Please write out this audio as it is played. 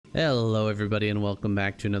Hello everybody and welcome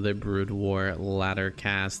back to another Broodwar ladder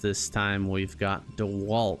cast. This time we've got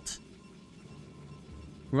Dewalt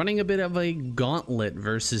running a bit of a gauntlet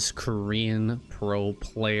versus Korean pro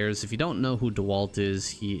players. If you don't know who Dewalt is,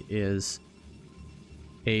 he is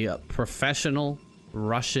a professional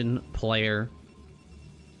Russian player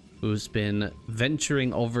who's been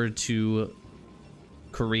venturing over to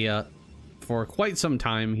Korea for quite some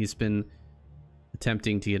time. He's been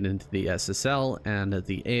attempting to get into the SSL and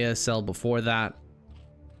the ASL before that.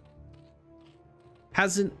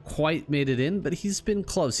 Hasn't quite made it in, but he's been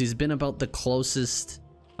close. He's been about the closest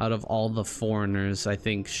out of all the foreigners. I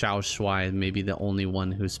think Xiao Shuai may be the only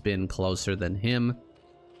one who's been closer than him.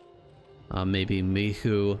 Maybe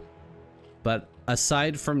Mihu. But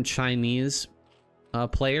aside from Chinese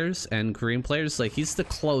players and Korean players, like, he's the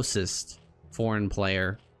closest foreign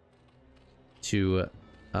player to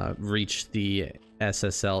reach the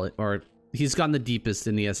SSL, or he's gone the deepest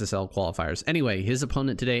in the SSL qualifiers. Anyway, his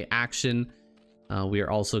opponent today, Action. We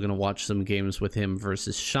are also going to watch some games with him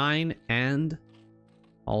versus Shine and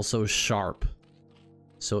also Sharp.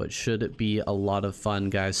 So it should be a lot of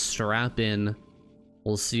fun, guys. Strap in.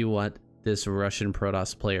 We'll see what this Russian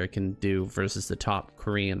Protoss player can do versus the top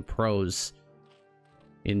Korean pros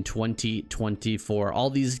in 2024.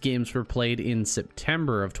 All these games were played in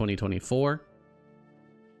September of 2024.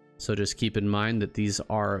 So just keep in mind that these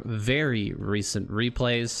are very recent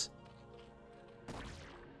replays.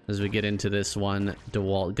 As we get into this one,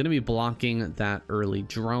 Dewalt going to be blocking that early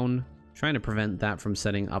drone, trying to prevent that from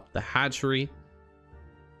setting up the hatchery.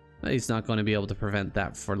 But he's not going to be able to prevent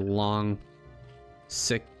that for long.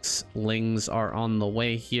 6 lings are on the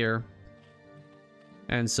way here.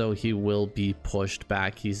 And so he will be pushed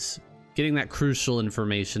back. He's getting that crucial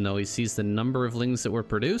information though. He sees the number of lings that were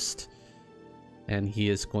produced. And he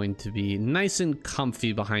is going to be nice and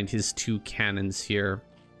comfy behind his 2 cannons here.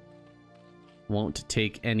 Won't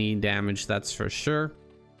take any damage, that's for sure.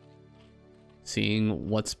 Seeing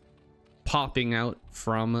what's popping out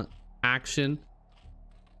from Action.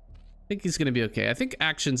 I think he's going to be okay. I think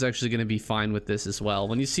Action's actually going to be fine with this as well.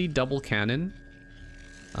 When you see double cannon,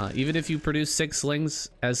 even if you produce 6 slings,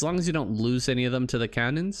 as long as you don't lose any of them to the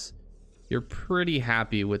cannons, you're pretty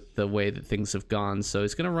happy with the way that things have gone. So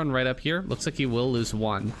he's going to run right up here. Looks like he will lose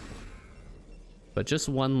 1. But just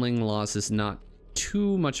 1 ling loss is not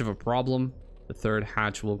too much of a problem. The 3rd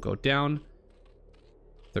hatch will go down.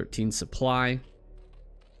 13 supply.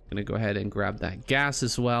 Going to go ahead and grab that gas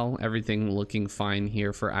as well. Everything looking fine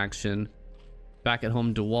here for Action. Back at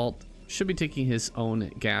home, Dewalt should be taking his own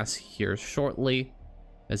gas here shortly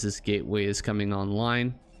as this gateway is coming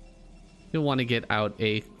online. You'll want to get out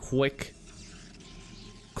a quick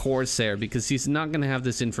Corsair because he's not going to have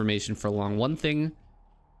this information for long. One thing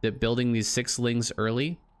that building these 6 lings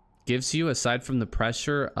early gives you, aside from the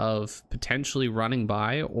pressure of potentially running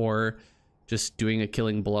by or just doing a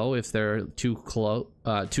killing blow if they're too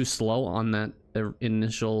slow on that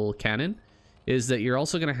initial cannon, is that you're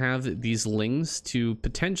also going to have these lings to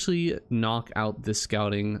potentially knock out the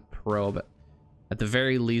scouting probe. At the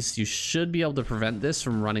very least, you should be able to prevent this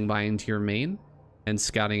from running by into your main and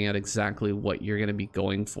scouting out exactly what you're going to be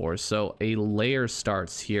going for. So a layer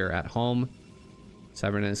starts here at home.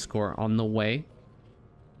 Cybernetics core on the way.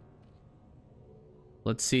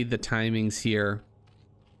 Let's see the timings here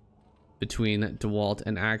between Dewalt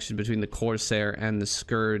and Action, between the Corsair and the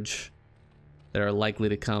Scourge that are likely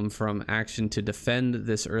to come from Action to defend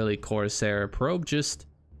this early Corsair probe. Just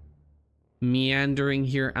meandering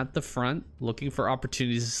here at the front, looking for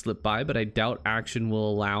opportunities to slip by, but I doubt Action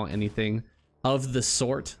will allow anything of the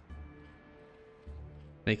sort.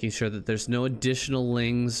 Making sure that there's no additional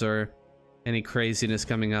lings or any craziness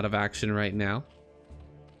coming out of Action right now.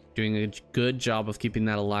 Doing a good job of keeping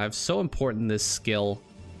that alive. So important, this skill.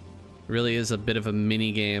 Really is a bit of a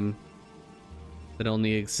mini game that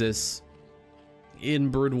only exists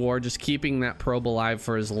in Broodwar. Just keeping that probe alive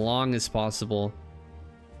for as long as possible.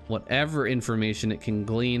 Whatever information it can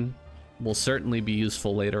glean will certainly be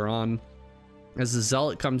useful later on. As the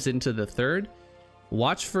Zealot comes into the 3rd,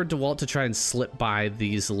 watch for Dewalt to try and slip by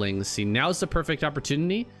these lings. See, now's the perfect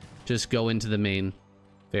opportunity. Just go into the main.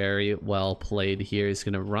 Very well played here. He's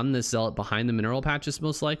going to run this Zealot behind the mineral patches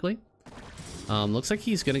most likely. Looks like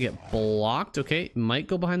he's going to get blocked. Okay, might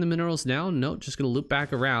go behind the minerals now. No, just going to loop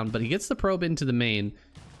back around. But he gets the probe into the main.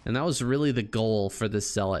 And that was really the goal for this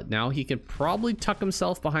Zealot. Now he can probably tuck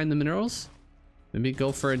himself behind the minerals. Maybe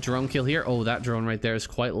go for a drone kill here. Oh, that drone right there is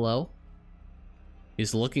quite low.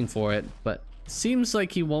 He's looking for it, but seems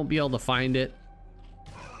like he won't be able to find it.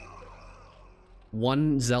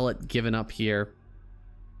 1 Zealot given up here.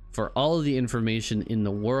 for all of the information in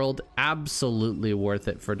the world. Absolutely worth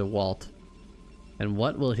it for Dewalt. And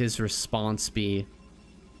what will his response be?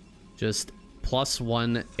 Just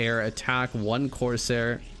 +1 air attack, 1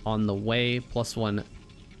 Corsair on the way, +1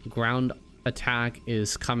 ground attack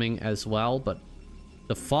is coming as well. But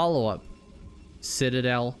the follow-up,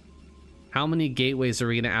 Citadel, how many gateways are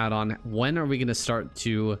we going to add on? When are we going to start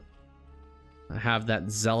to have that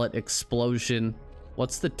Zealot explosion?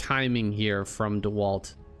 What's the timing here from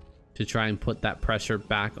Dewalt to try and put that pressure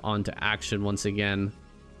back onto Action once again?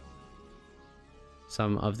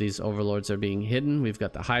 Some of these overlords are being hidden. We've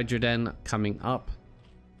got the Hydra Den coming up.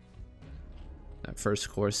 That first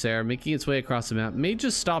Corsair making its way across the map. May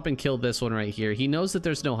just stop and kill this one right here. He knows that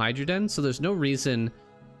there's no Hydra Den, so there's no reason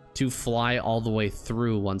to fly all the way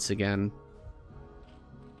through once again.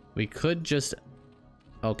 We could just...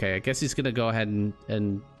 Okay, I guess he's going to go ahead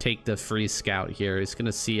and take the free scout here. He's going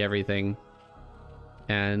to see everything.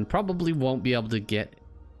 And probably won't be able to get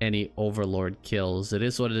any Overlord kills. It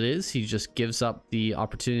is what it is. He just gives up the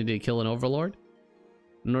opportunity to kill an Overlord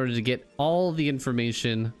in order to get all the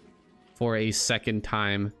information for a second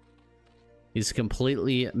time. He's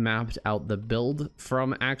completely mapped out the build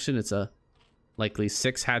from Action. It's a likely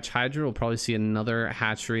 6 hatch Hydra. We'll probably see another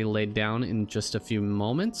hatchery laid down in just a few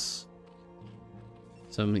moments.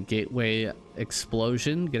 Some gateway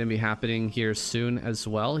explosion gonna be happening here soon as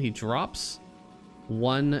well. He drops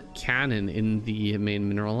 1 cannon in the main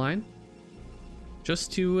mineral line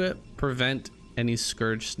just to prevent any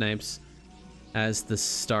Scourge snipes as the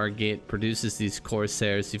Stargate produces these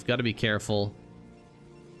Corsairs. You've got to be careful.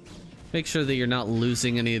 Make sure that you're not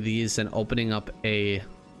losing any of these and opening up a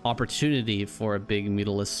opportunity for a big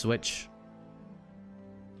Mutalisk switch.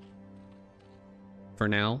 For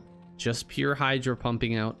now, just pure Hydra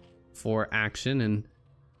pumping out for Action, and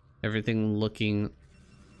everything looking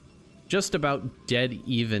just about dead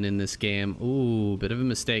even in this game. Ooh, bit of a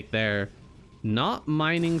mistake there. Not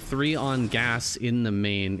mining 3 on gas in the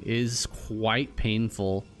main is quite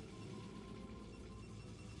painful.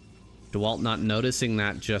 Dewalt not noticing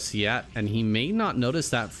that just yet, and he may not notice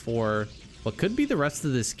that for what could be the rest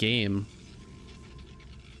of this game,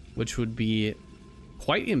 which would be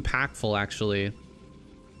quite impactful actually.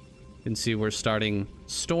 You can see we're starting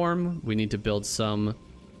Storm. We need to build some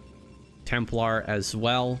Templar as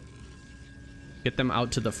well. Get them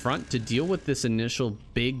out to the front to deal with this initial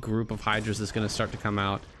big group of Hydras that's going to start to come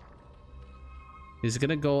out. He's going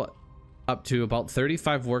to go up to about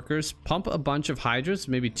 35 workers, pump a bunch of Hydras,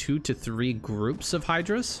 maybe 2 to 3 groups of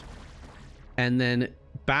Hydras, and then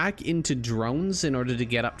back into drones in order to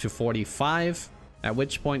get up to 45, at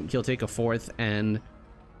which point he'll take a 4th and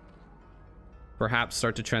perhaps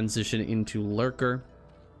start to transition into Lurker.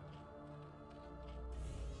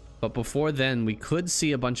 But before then, we could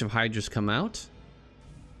see a bunch of Hydras come out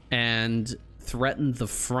and threaten the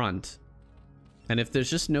front. And if there's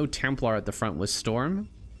just no Templar at the front with Storm,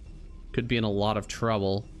 could be in a lot of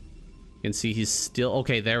trouble. You can see he's still...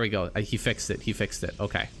 Okay, there we go. He fixed it. He fixed it.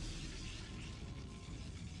 Okay.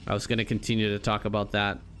 I was going to continue to talk about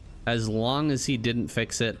that. As long as he didn't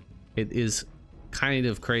fix it, it is kind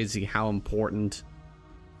of crazy how important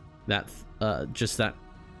that just that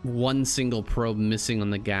one single probe missing on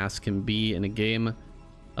the gas can be in a game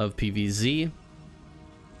of PvZ.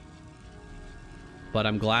 But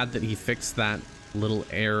I'm glad that he fixed that little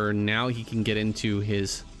error. Now he can get into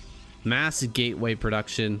his mass gateway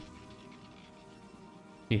production.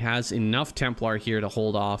 He has enough Templar here to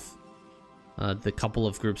hold off the couple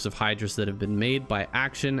of groups of Hydras that have been made by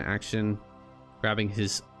Action. Action grabbing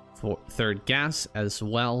his 3rd gas as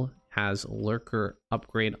well. Has Lurker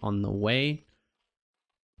upgrade on the way.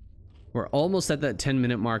 We're almost at that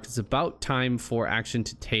 10-minute mark. It's about time for Action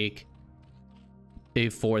to take a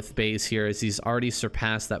 4th base here, as he's already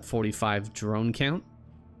surpassed that 45 drone count.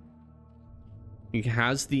 He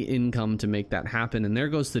has the income to make that happen, and there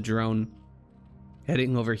goes the drone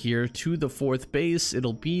heading over here to the 4th base.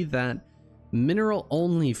 It'll be that mineral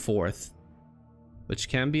only 4th, which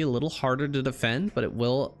can be a little harder to defend, but it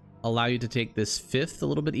will allow you to take this 5th a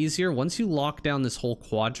little bit easier. Once you lock down this whole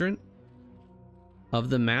quadrant of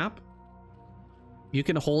the map, you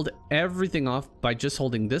can hold everything off by just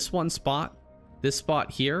holding this one spot, this spot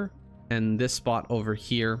here, and this spot over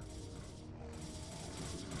here.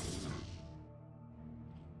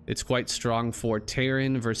 It's quite strong for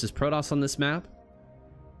Terran versus Protoss on this map.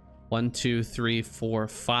 1, 2, 3, 4,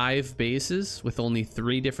 5 bases with only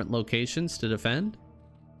 3 different locations to defend.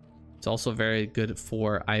 It's also very good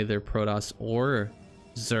for either Protoss or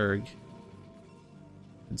Zerg.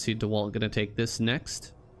 You can see Dewalt gonna take this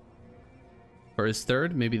next for his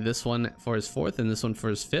 3rd, maybe this one for his 4th, and this one for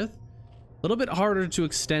his 5th. little bit harder to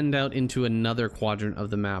extend out into another quadrant of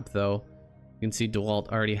the map, though. You can see Dewalt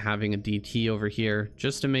already having a DT over here,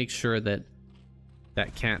 just to make sure that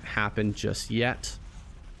that can't happen just yet.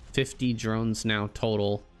 50 drones now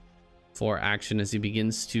total for Action as he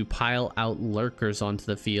begins to pile out lurkers onto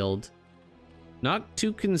the field. Not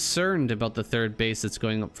too concerned about the third base that's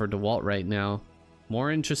going up for Dewalt right now.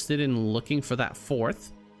 More interested in looking for that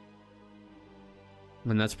fourth.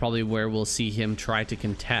 And that's probably where we'll see him try to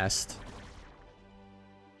contest.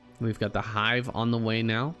 We've got the hive on the way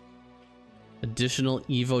now. Additional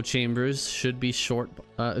Evo chambers should be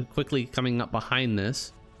quickly coming up behind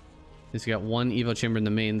this. He's got one Evo chamber in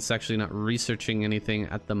the main. It's actually not researching anything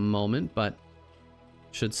at the moment, but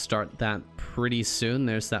should start that pretty soon.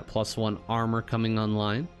 There's that +1 armor coming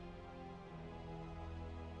online.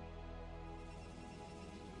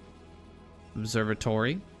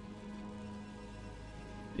 Observatory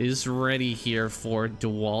is ready here for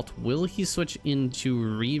Dewalt. Will he switch into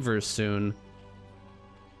Reaver soon?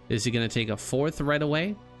 Is he going to take a fourth right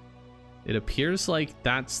away? It appears like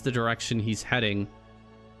that's the direction he's heading.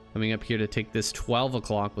 Coming up here to take this 12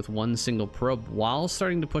 o'clock with one single probe while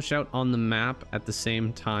starting to push out on the map at the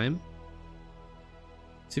same time.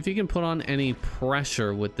 See if he can put on any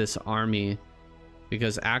pressure with this army,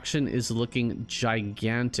 because Action is looking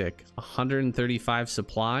gigantic. 135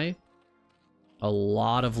 supply. A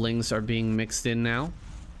lot of lings are being mixed in now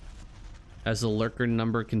as the lurker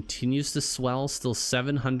number continues to swell. Still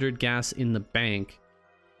 700 gas in the bank.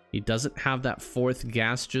 He doesn't have that fourth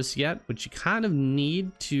gas just yet, which you kind of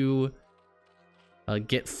need to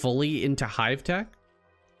get fully into hive tech.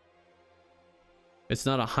 It's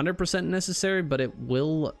not 100% necessary, but it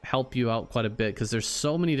will help you out quite a bit because there's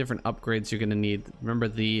so many different upgrades you're going to need. Remember,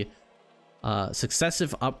 the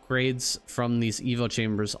successive upgrades from these Evo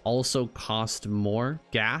chambers also cost more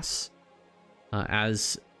gas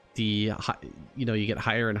as the you get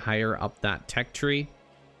higher and higher up that tech tree.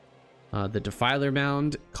 The Defiler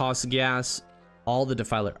Mound costs gas. All the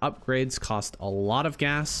Defiler upgrades cost a lot of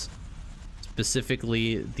gas.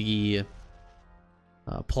 Specifically the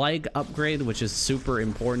Plague upgrade, which is super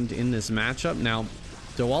important in this matchup. Now,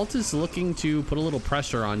 Dewalt is looking to put a little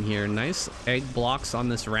pressure on here. Nice egg blocks on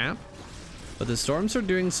this ramp. But the Storms are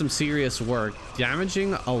doing some serious work,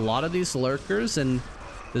 damaging a lot of these lurkers, and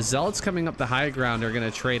the Zealots coming up the high ground are going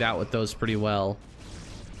to trade out with those pretty well.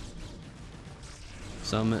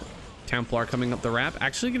 Some Templar coming up the ramp,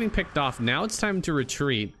 actually getting picked off. Now it's time to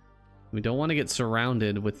retreat. We don't want to get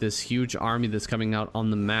surrounded with this huge army that's coming out on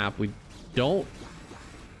the map.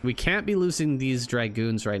 We can't be losing these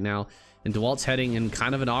Dragoons right now. And Dewalt's heading in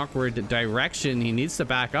kind of an awkward direction. He needs to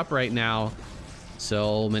back up right now.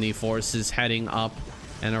 So many forces heading up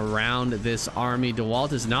and around this army.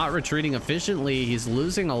 Dewalt is not retreating efficiently. He's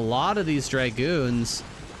losing a lot of these Dragoons.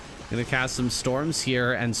 Gonna cast some Storms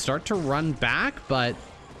here and start to run back, but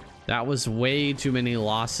that was way too many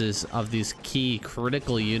losses of these key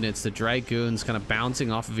critical units. The Dragoons kind of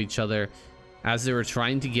bouncing off of each other as they were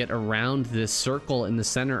trying to get around this circle in the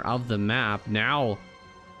center of the map. Now,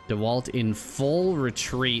 Dewalt in full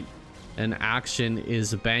retreat, and Action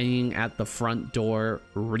is banging at the front door.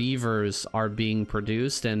 Reavers are being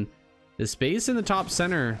produced, and the space in the top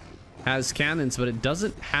center has cannons, but it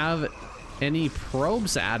doesn't have any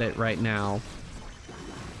probes at it right now.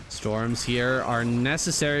 Storms here are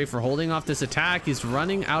necessary for holding off this attack. He's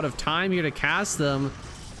running out of time here to cast them,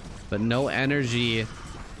 but no energy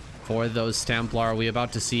for those Templar. We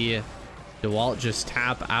about to see Dewalt just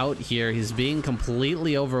tap out here. He's being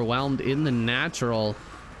completely overwhelmed in the natural.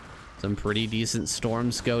 Some pretty decent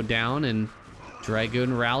Storms go down and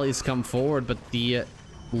Dragoon rallies come forward, but the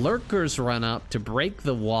lurkers run up to break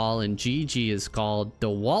the wall and GG is called.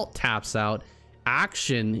 Dewalt taps out.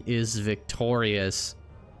 Action is victorious.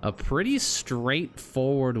 A pretty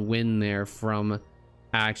straightforward win there from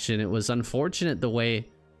Action. It was unfortunate the way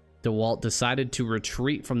Dewalt decided to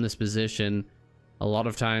retreat from this position. A lot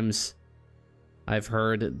of times I've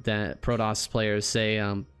heard that Protoss players say,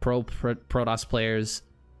 Protoss players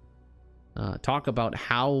talk about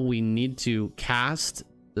how we need to cast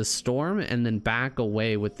the Storm and then back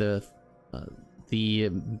away with the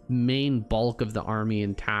main bulk of the army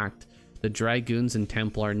intact. The Dragoons and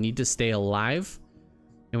Templar need to stay alive,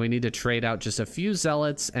 and we need to trade out just a few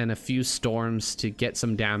Zealots and a few Storms to get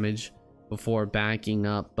some damage before backing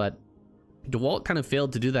up. But Dewalt kind of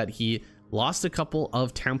failed to do that. He lost a couple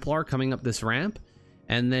of Templar coming up this ramp,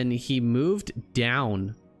 and then he moved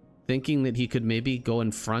down thinking that he could maybe go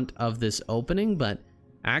in front of this opening, but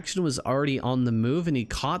Action was already on the move, and he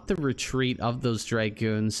caught the retreat of those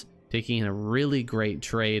Dragoons, taking a really great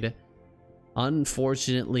trade.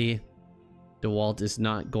 Unfortunately, Dewalt is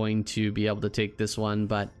not going to be able to take this one,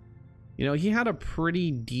 but you know, he had a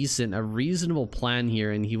pretty decent, a reasonable plan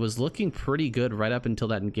here, and he was looking pretty good right up until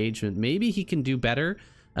that engagement. Maybe he can do better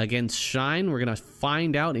against Shine. We're gonna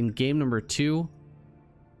find out in game number 2.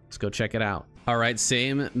 Let's go check it out. All right,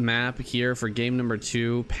 same map here for game number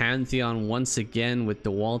 2. Pantheon once again with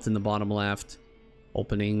Dewalt in the bottom left,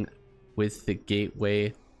 opening with the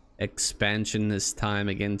gateway expansion this time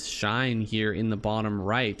against Shine here in the bottom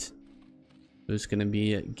right, who's going to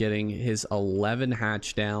be getting his 11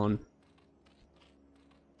 hatch down.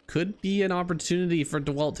 Could be an opportunity for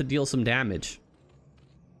Dewalt to deal some damage.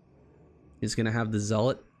 He's going to have the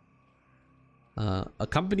Zealot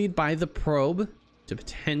accompanied by the probe to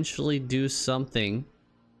potentially do something,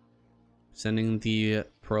 sending the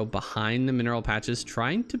probe behind the mineral patches,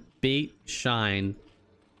 trying to bait Shine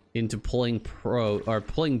into pulling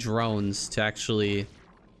drones to actually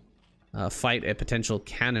fight a potential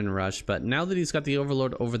cannon rush. But now that he's got the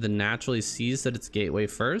overlord over the natural, he sees that it's gateway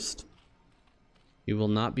first. He will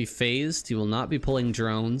not be phased. He will not be pulling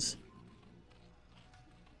drones.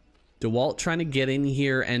 Dewalt trying to get in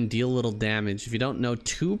here and deal a little damage. If you don't know,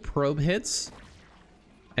 2 probe hits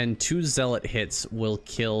and 2 zealot hits will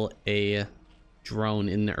kill a drone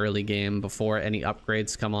in the early game before any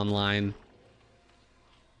upgrades come online.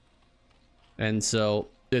 And so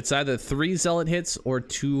it's either 3 zealot hits or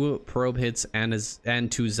 2 probe hits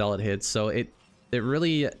and 2 zealot hits. So it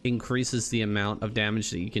really increases the amount of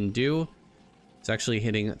damage that you can do. It's actually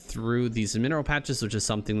hitting through these mineral patches, which is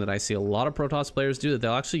something that I see a lot of Protoss players do. That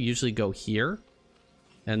they'll actually usually go here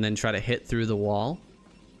and then try to hit through the wall.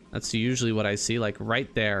 That's usually what I see, like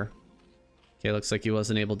right there. Okay, looks like he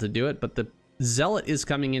wasn't able to do it, but the zealot is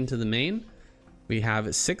coming into the main. We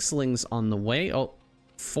have 6 lings on the way. Oh,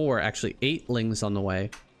 4, actually 8 lings on the way.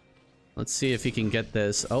 Let's see if he can get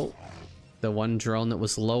this. Oh, the one drone that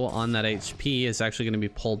was low on that HP is actually going to be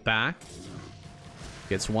pulled back.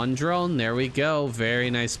 Gets 1 drone. There we go. Very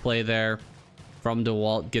nice play there from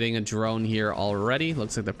Dewalt, getting a drone here already.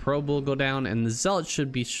 Looks like the probe will go down, and the zealot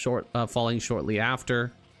should be falling shortly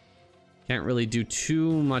after. Can't really do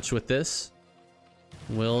too much with this.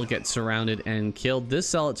 Will get surrounded and killed. This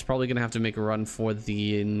zealot's probably going to have to make a run for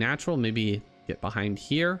the natural. Maybe get behind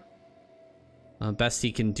here. Best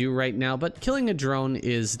he can do right now, but killing a drone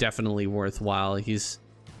is definitely worthwhile. He's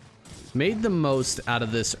made the most out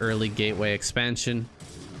of this early gateway expansion,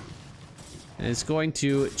 and is going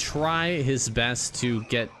to try his best to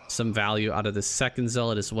get some value out of the second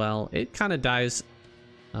zealot as well. It kind of dies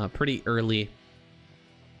pretty early,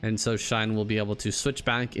 and so Shine will be able to switch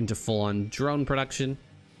back into full-on drone production.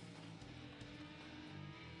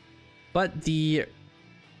 But the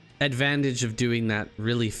advantage of doing that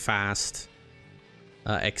really fast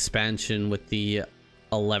expansion with the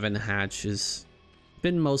 11 hatch has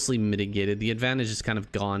been mostly mitigated. The advantage is kind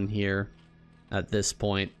of gone here at this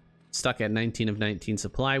point. Stuck at 19 of 19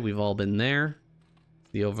 supply. We've all been there.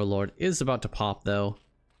 The overlord is about to pop though,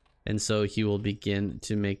 and so he will begin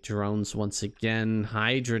to make drones once again.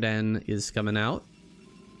 Hydroden is coming out.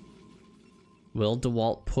 Will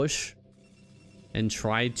Dewalt push and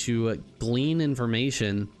try to glean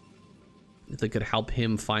information that could help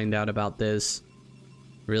him find out about this?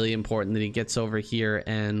 Really important that he gets over here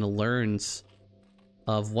and learns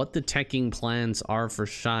of what the teching plans are for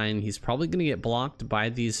Shine. He's probably going to get blocked by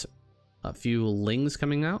these few lings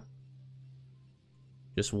coming out.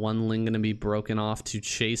 Just 1 ling going to be broken off to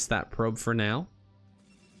chase that probe for now.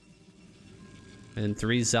 And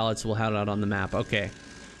 3 zealots will head out on the map. Okay,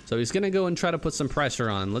 so he's going to go and try to put some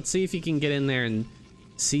pressure on. Let's see if he can get in there and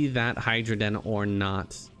see that Hydroden or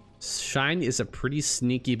not. Shine is a pretty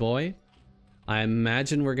sneaky boy. I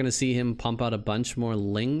imagine we're going to see him pump out a bunch more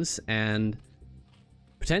lings and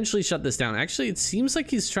potentially shut this down. Actually, it seems like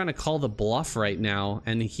he's trying to call the bluff right now,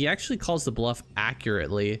 and he actually calls the bluff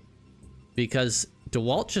accurately, because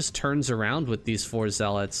Dewalt just turns around with these 4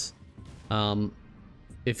 zealots.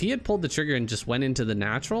 If he had pulled the trigger and just went into the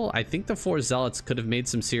natural, I think the 4 zealots could have made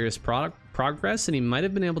some serious progress, and he might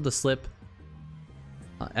have been able to slip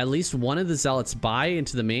at least one of the zealots by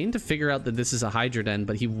into the main to figure out that this is a Hydroden,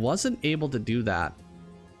 but he wasn't able to do that.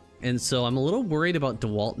 And so I'm a little worried about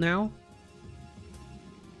Dewalt now.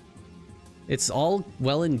 It's all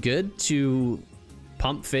well and good to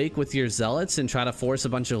pump fake with your zealots and try to force a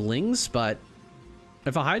bunch of lings, but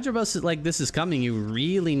if a Hydra bus like this is coming, you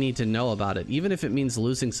really need to know about it, even if it means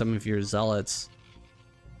losing some of your zealots.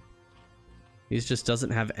 He just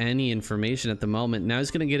doesn't have any information at the moment. Now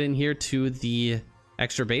he's going to get in here to the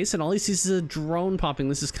extra base, and all he sees is a drone popping.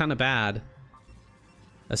 This is kind of bad.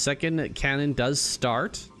 A second cannon does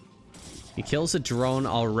start. He kills a drone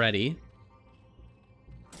already.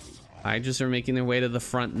 Hydras are making their way to the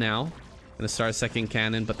front now. Gonna start a second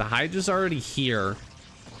cannon, but the Hydra's already here.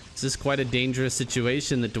 This is quite a dangerous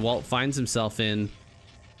situation that Dewalt finds himself in.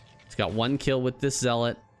 He's got 1 kill with this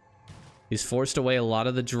Zealot. He's forced away a lot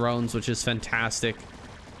of the drones, which is fantastic.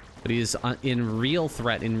 But he is in real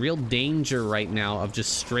threat, in real danger right now of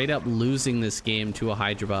just straight up losing this game to a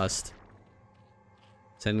Hydra bust.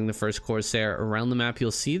 Sending the first Corsair around the map.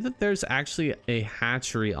 You'll see that there's actually a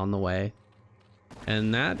hatchery on the way.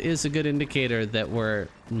 And that is a good indicator that we're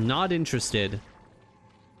not interested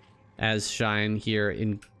as Shine here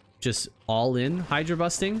in just all in Hydra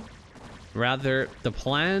busting. Rather, the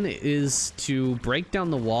plan is to break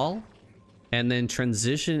down the wall and then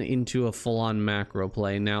transition into a full-on macro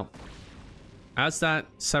play. Now, as that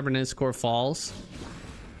Cybernetics core falls,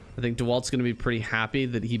 I think Dewalt's going to be pretty happy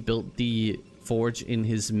that he built the forge in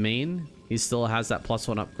his main. He still has that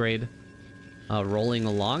 +1 upgrade rolling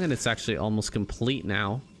along, and it's actually almost complete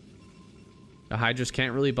now. The Hydras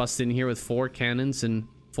can't really bust in here with 4 cannons and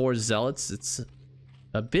 4 Zealots. It's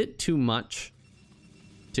a bit too much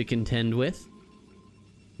to contend with.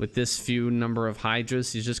 With this few number of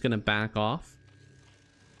Hydras, he's just going to back off.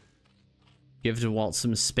 Give Dewalt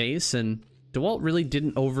some space, and Dewalt really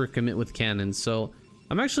didn't overcommit with cannons, so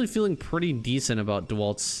I'm actually feeling pretty decent about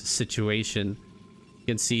Dewalt's situation. You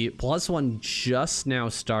can see +1 just now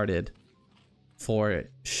started for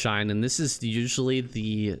Shine, and this is usually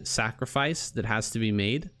the sacrifice that has to be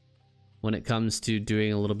made when it comes to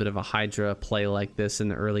doing a little bit of a Hydra play like this in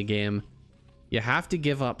the early game. You have to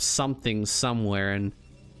give up something somewhere, and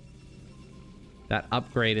that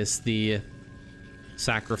upgrade is the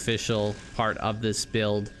sacrificial part of this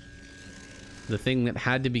build. The thing that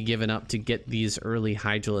had to be given up to get these early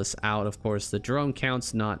Hydralists out. Of course, the drone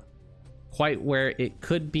count's not quite where it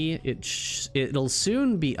could be. It'll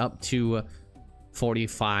soon be up to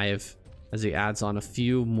 45 as he adds on a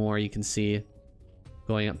few more. You can see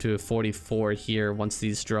going up to a 44 here. Once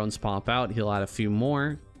these drones pop out, he'll add a few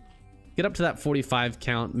more. Get up to that 45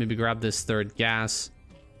 count, maybe grab this 3rd gas.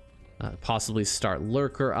 Possibly start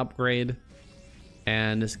Lurker upgrade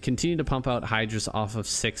and continue to pump out Hydras off of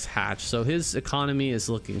 6 hatch. So his economy is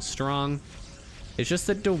looking strong. It's just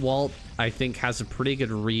that Dewalt, I think, has a pretty good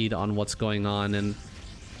read on what's going on and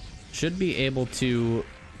should be able to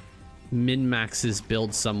min-max his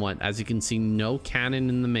build somewhat. As you can see, no cannon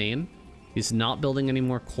in the main. He's not building any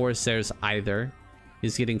more Corsairs either.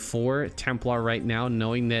 He's getting 4 Templar right now,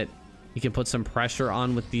 knowing that he can put some pressure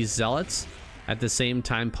on with these Zealots. At the same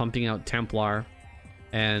time, pumping out Templar,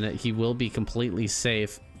 and he will be completely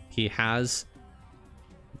safe. He has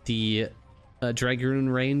the Dragoon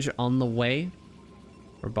range on the way.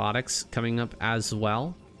 Robotics coming up as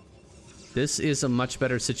well. This is a much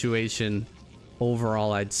better situation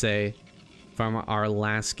overall, I'd say, from our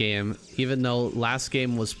last game. Even though last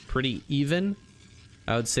game was pretty even,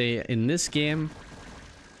 I would say in this game,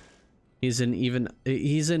 he's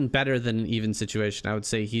in better than an even situation. I would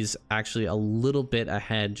say he's actually a little bit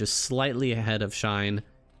ahead, just slightly ahead of Shine.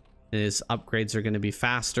 His upgrades are going to be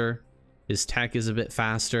faster. His tech is a bit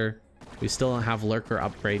faster. We still don't have Lurker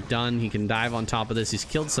upgrade done. He can dive on top of this. He's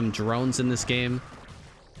killed some drones in this game.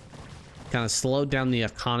 Kind of slowed down the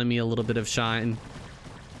economy a little bit of Shine.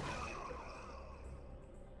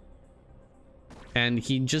 And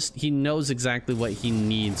he knows exactly what he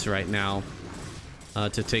needs right now.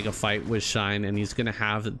 To take a fight with Shine, and he's gonna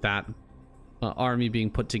have that army being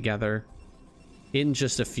put together in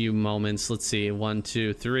just a few moments. Let's see, 1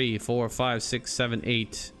 2 3 4 5 6 7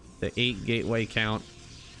 8, the 8 gateway count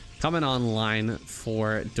coming online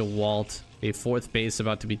for Dewalt. A 4th base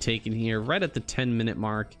about to be taken here right at the 10-minute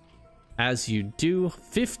mark. As you do,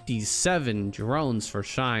 57 drones for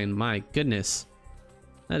Shine. My goodness,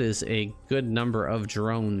 that is a good number of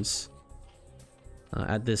drones.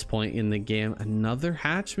 At this point in the game. Another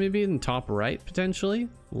hatch maybe in top right, potentially.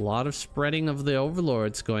 A lot of spreading of the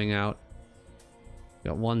overlords going out.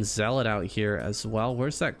 Got 1 Zealot out here as well.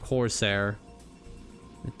 Where's that Corsair?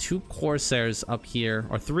 2 Corsairs up here,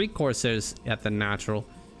 or 3 Corsairs at the natural.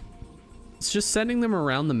 It's just sending them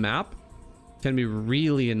around the map can be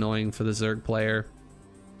really annoying for the Zerg player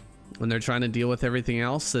when they're trying to deal with everything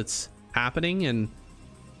else that's happening and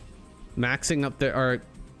maxing up their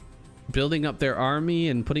building up their army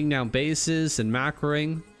and putting down bases and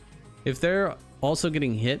macroing. If they're also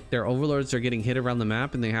getting hit, their overlords are getting hit around the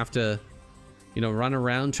map, and they have to, you know, run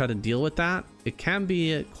around, try to deal with that. It can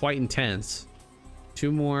be quite intense.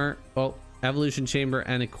 2 more. Oh, Evolution Chamber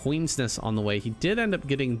and a Queen's Nest on the way. He did end up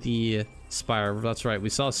getting the Spire. That's right. We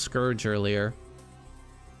saw Scourge earlier.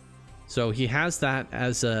 So he has that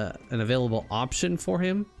as an available option for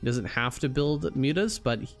him. He doesn't have to build mutas,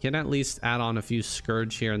 but he can at least add on a few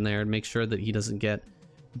Scourge here and there and make sure that he doesn't get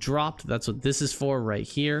dropped. That's what this is for right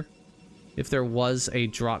here. If there was a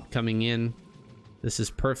drop coming in, this is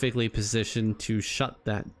perfectly positioned to shut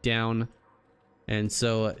that down. And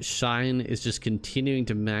so Shine is just continuing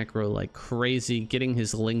to macro like crazy, getting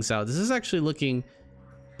his Lings out. This is actually looking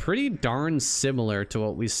pretty darn similar to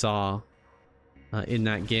what we saw in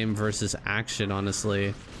that game versus Action,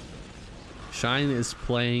 honestly. Shine is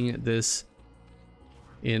playing this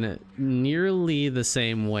in nearly the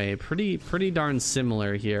same way. Pretty darn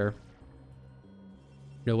similar here.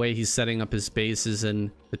 The way he's setting up his bases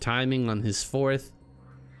and the timing on his fourth.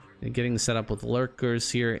 And getting set up with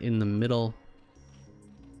lurkers here in the middle.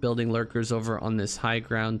 Building lurkers over on this high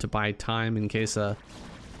ground to buy time in case a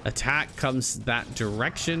attack comes that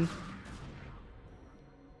direction.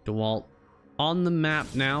 Dewalt on the map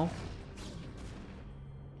now,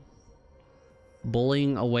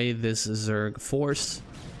 bullying away this Zerg force.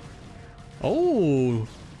 Oh,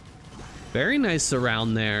 very nice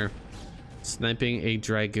around there. Sniping a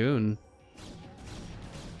Dragoon.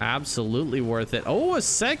 Absolutely worth it. Oh, a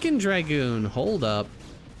second Dragoon. Hold up.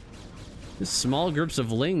 These small groups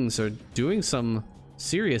of Lings are doing some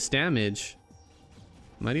serious damage.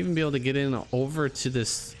 Might even be able to get in over to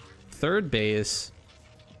this third base.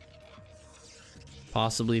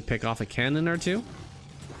 Possibly pick off a cannon or two.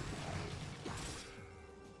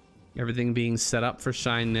 Everything being set up for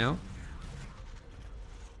Shine now.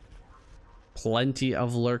 Plenty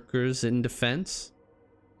of lurkers in defense.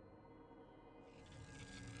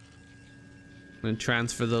 I'm going to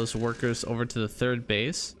transfer those workers over to the third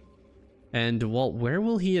base. And Dewalt, where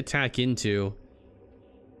will he attack into?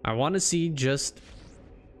 I want to see just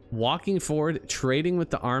walking forward, trading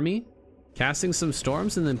with the army, casting some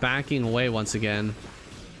storms, and then backing away once again.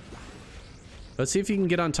 Let's see if you can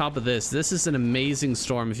get on top of this. This is an amazing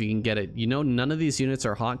storm if you can get it. You know, none of these units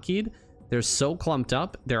are hotkeyed. They're so clumped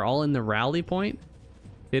up. They're all in the rally point.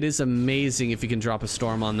 It is amazing if you can drop a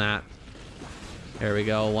storm on that. There we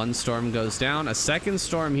go. One storm goes down. A second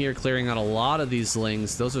storm here, clearing out a lot of these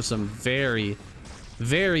Lings. Those are some very,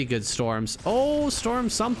 very good storms. Oh, storm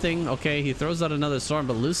something. Okay, he throws out another storm,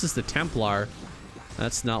 but loses the Templar.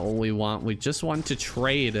 That's not what we want. We just want to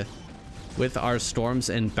trade with our storms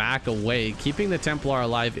and back away. Keeping the Templar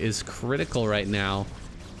alive is critical right now.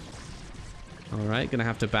 All right, gonna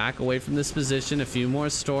have to back away from this position. A few more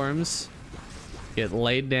storms. Get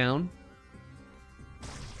laid down.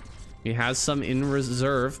 He has some in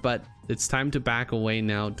reserve, but it's time to back away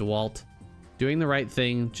now. Dewalt doing the right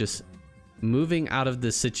thing, just moving out of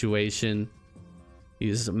this situation.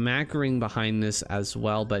 He's macroing behind this as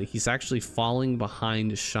well, but he's actually falling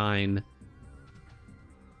behind Shine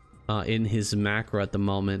in his macro at the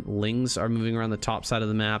moment. Lings are moving around the top side of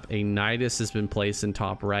the map. A Nidus has been placed in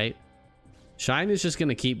top right. Shine is just going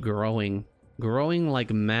to keep growing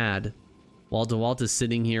like mad, while Dewalt is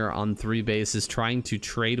sitting here on 3 bases trying to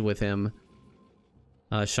trade with him.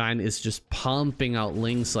 Shine is just pumping out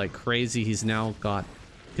Lings like crazy. He's now got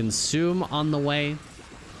Consume on the way.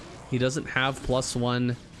 He doesn't have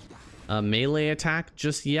 +1 melee attack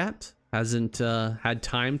just yet. Hasn't had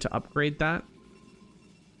time to upgrade that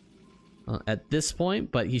at this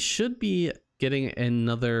point, but he should be getting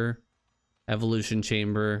another evolution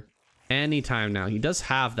chamber anytime now. He does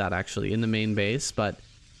have that actually in the main base, but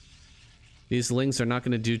these Lings are not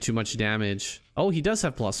going to do too much damage. Oh, he does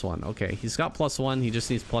have +1. Okay, he's got +1. He just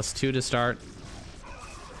needs +2 to start.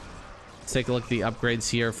 Let's take a look at the upgrades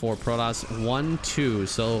here for Protoss. 1, 2.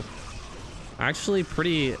 So actually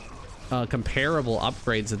pretty comparable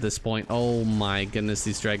upgrades at this point. Oh my goodness,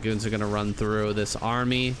 these Dragoons are going to run through this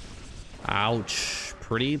army. Ouch.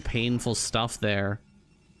 Pretty painful stuff there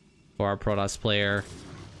for our Protoss player.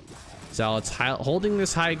 So it's holding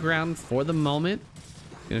this high ground for the moment.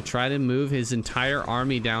 Gonna try to move his entire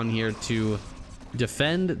army down here to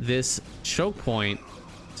defend this choke point.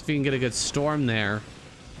 See if he can get a good storm there.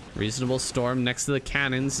 Reasonable storm next to the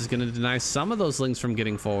cannons is gonna deny some of those Lings from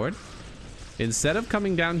getting forward. Instead of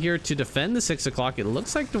coming down here to defend the 6 o'clock, it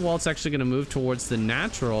looks like Dewalt's actually gonna move towards the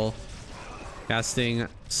natural, casting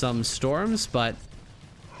some storms, but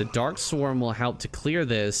the Dark Swarm will help to clear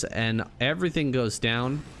this, and everything goes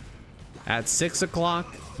down. At 6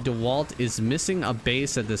 o'clock, Dewalt is missing a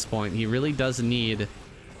base at this point. He really does need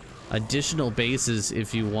additional bases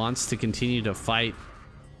if he wants to continue to fight.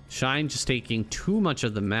 Shine just taking too much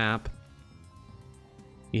of the map.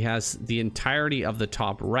 He has the entirety of the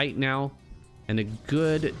top right now and a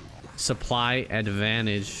good supply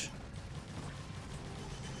advantage.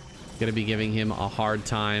 Gonna be giving him a hard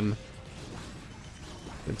time.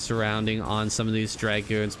 Good surrounding on some of these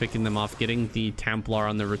Dragoons, picking them off, getting the Templar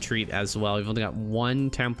on the retreat as well. We've only got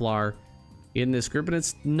one Templar in this group, and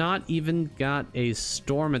it's not even got a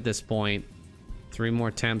Storm at this point. 3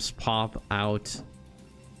 more Temps pop out.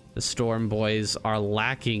 The Storm boys are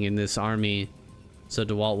lacking in this army, so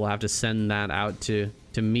Dewalt will have to send that out to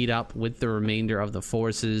meet up with the remainder of the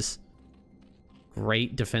forces.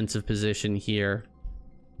 Great defensive position here.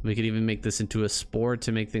 We could even make this into a Spore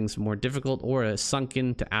to make things more difficult, or a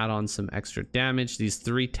Sunken to add on some extra damage. These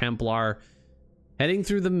 3 Templar heading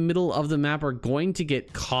through the middle of the map are going to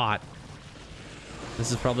get caught.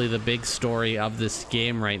 This is probably the big story of this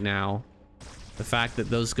game right now. The fact that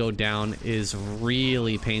those go down is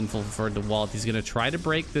really painful for Dewalt. He's going to try to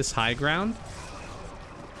break this high ground.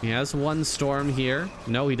 He has 1 Storm here.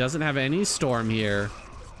 No, he doesn't have any Storm here.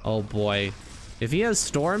 Oh boy. If he has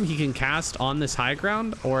Storm, he can cast on this high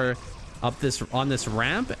ground or up this on this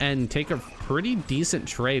ramp and take a pretty decent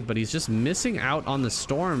trade, but he's just missing out on the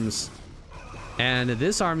Storms. And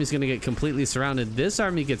this army's going to get completely surrounded. This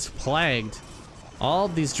army gets plagued. All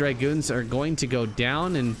of these Dragoons are going to go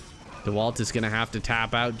down, and Dewalt is going to have to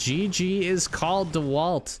tap out. GG is called.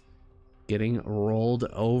 Dewalt getting rolled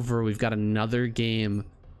over. We've got another game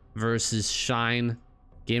versus Shine.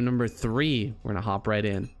 Game number 3. We're going to hop right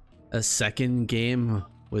in. A second game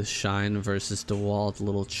with Shine versus Dewalt. A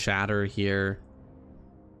little chatter here.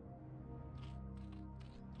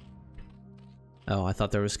 Oh, I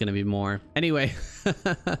thought there was going to be more. Anyway,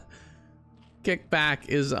 Kickback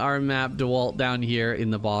is our map. Dewalt down here in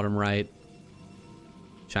the bottom right.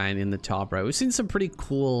 Shine in the top right. We've seen some pretty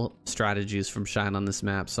cool strategies from Shine on this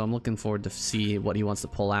map, so I'm looking forward to see what he wants to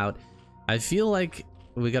pull out. I feel like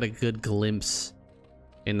we got a good glimpse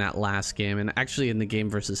in that last game, and actually in the game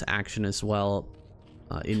versus Action as well,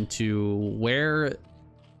 into where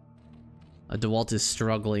Dewalt is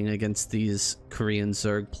struggling against these Korean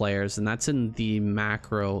Zerg players, and that's in the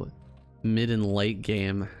macro mid and late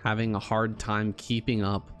game, having a hard time keeping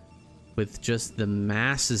up with just the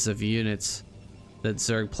masses of units that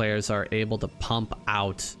Zerg players are able to pump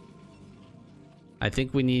out. I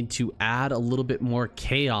think we need to add a little bit more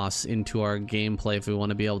chaos into our gameplay if we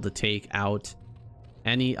want to be able to take out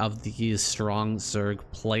any of these strong Zerg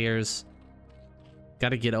players. Got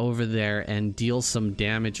to get over there and deal some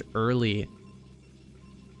damage early.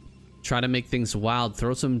 Try to make things wild.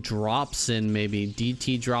 Throw some drops in, maybe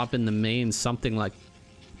DT drop in the main, something like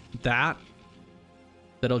that.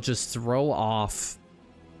 That'll just throw off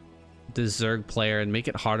the Zerg player and make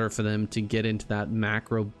it harder for them to get into that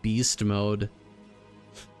macro beast mode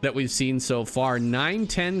that we've seen so far.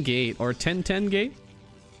 9-10 gate or 10-10 gate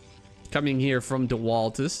coming here from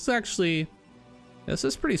Dewalt. This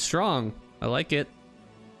is pretty strong. I like it.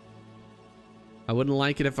 I wouldn't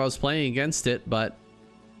like it if I was playing against it, but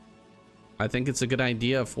I think it's a good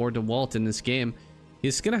idea for Dewalt in this game.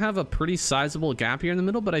 He's gonna have a pretty sizable gap here in the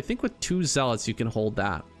middle, but I think with 2 Zealots you can hold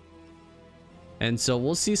that. And so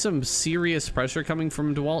we'll see some serious pressure coming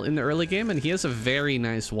from Dewalt in the early game, and he has a very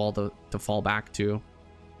nice wall to fall back to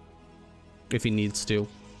if he needs to.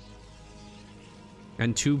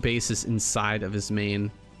 And 2 bases inside of his main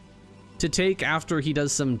to take after he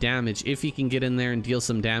does some damage. If he can get in there and deal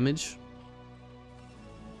some damage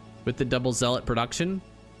with the double Zealot production,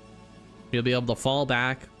 he'll be able to fall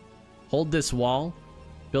back, hold this wall,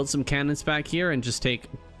 build some cannons back here, and just take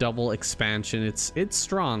double expansion. It's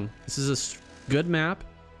strong. This is a good map,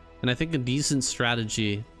 and I think a decent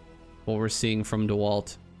strategy what we're seeing from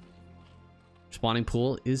Dewalt. Spawning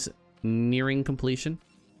pool is nearing completion.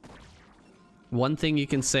 One thing you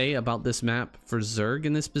can say about this map for Zerg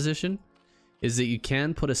in this position is that you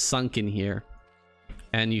can put a Sunken here,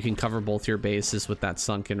 and you can cover both your bases with that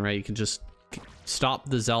Sunken, right? You can just stop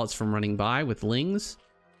the Zealots from running by with Lings,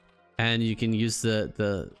 and you can use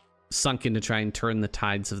the Sunken to try and turn the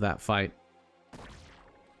tides of that fight.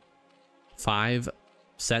 5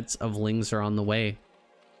 sets of Lings are on the way.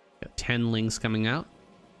 Got 10 Lings coming out.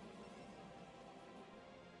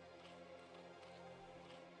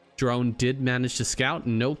 Drone did manage to scout.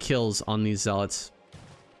 No kills on these Zealots.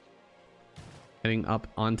 Heading up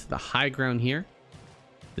onto the high ground here.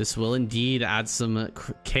 This will indeed add some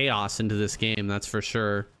chaos into this game, that's for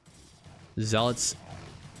sure. Zealots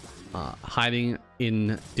hiding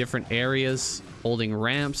in different areas, holding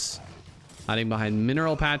ramps, hiding behind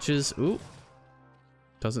mineral patches. Ooh,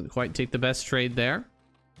 doesn't quite take the best trade there.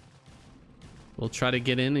 We'll try to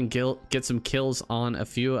get in and get some kills on a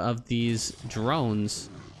few of these drones.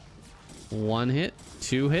 1 hit,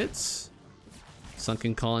 2 hits.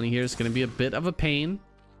 Sunken Colony here is going to be a bit of a pain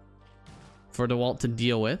for Dewalt to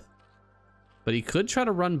deal with, but he could try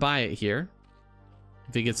to run by it here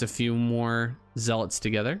if he gets a few more zealots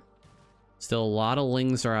together. Still a lot of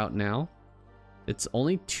lings are out now. It's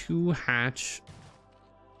only 2 hatch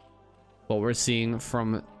what we're seeing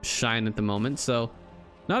from Shine at the moment, so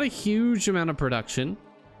not a huge amount of production,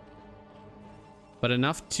 but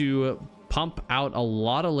enough to pump out a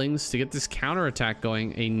lot of lings to get this counterattack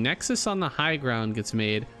going. A nexus on the high ground gets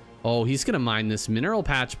made. Oh, he's gonna mine this mineral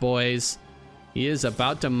patch, boys. He is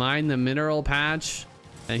about to mine the mineral patch,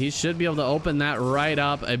 and he should be able to open that right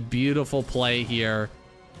up. A beautiful play here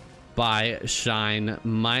by Shine.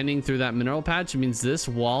 Mining through that mineral patch means this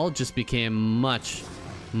wall just became much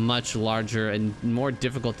larger and more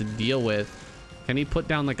difficult to deal with. Can he put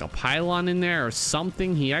down like a pylon in there or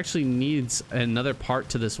something? He actually needs another part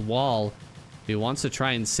to this wall. He wants to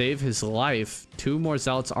try and save his life. 2 more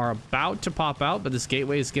zealots are about to pop out, but this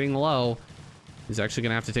gateway is getting low. He's actually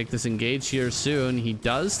gonna have to take this engage here soon. He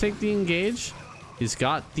does take the engage. He's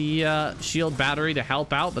got the shield battery to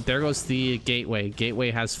help out, but there goes the gateway.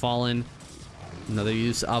 Gateway has fallen. Another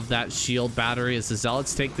use of that shield battery as the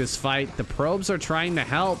zealots take this fight. The probes are trying to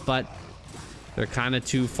help, but they're kind of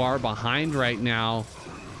too far behind right now.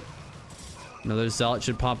 Another zealot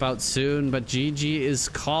should pop out soon, but GG is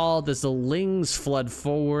called as the lings flood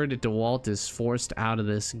forward. Dewalt is forced out of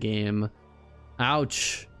this game.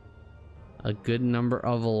 Ouch. A good number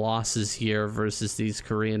of losses here versus these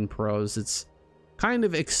Korean pros. It's kind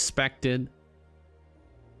of expected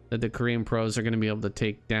that the Korean pros are going to be able to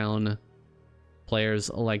take down players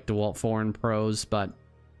like Dewalt foreign pros, but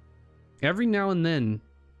every now and then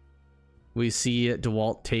we see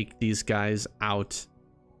Dewalt take these guys out.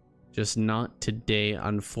 Just not today,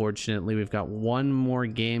 unfortunately. We've got one more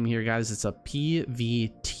game here, guys. It's a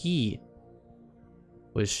PVT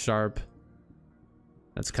with Sharp.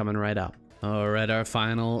 That's coming right up. All right, our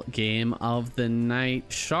final game of the night.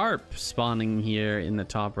 Sharp spawning here in the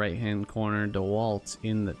top right-hand corner. Dewalt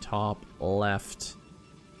in the top left.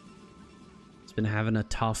 It's been having a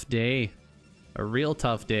tough day. A real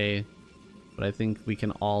tough day. But I think we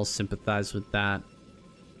can all sympathize with that.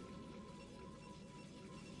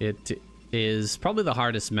 It is probably the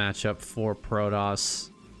hardest matchup for Protoss.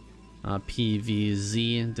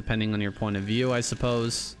 PVZ, depending on your point of view, I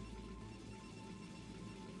suppose.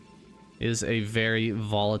 Is a very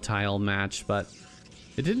volatile match, but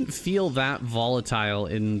it didn't feel that volatile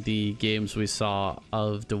in the games we saw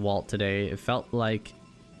of Dewalt today. It felt like,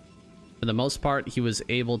 for the most part, he was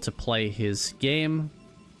able to play his game.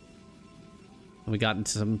 We got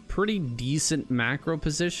into some pretty decent macro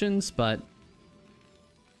positions, but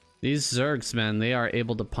these Zergs, man, they are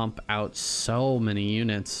able to pump out so many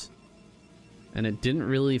units. And it didn't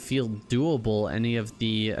really feel doable, any of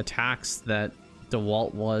the attacks that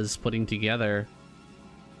Dewalt was putting together.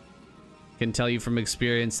 Can tell you from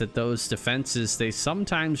experience that those defenses, they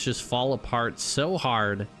sometimes just fall apart so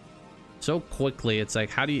hard, so quickly. It's like,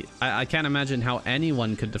 how do you... I can't imagine how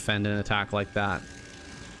anyone could defend an attack like that.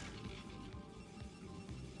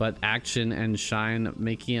 But Action and Shine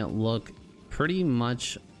making it look pretty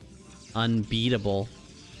much unbeatable.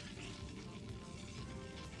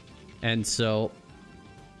 And so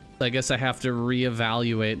I guess I have to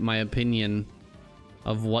reevaluate my opinion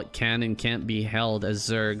of what can and can't be held as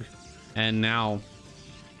Zerg. And now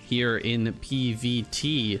here in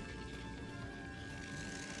PVT,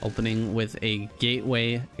 opening with a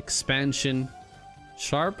gateway expansion.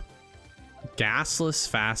 Sharp gasless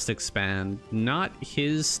fast expand, not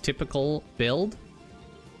his typical build,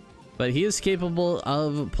 but he is capable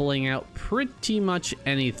of pulling out pretty much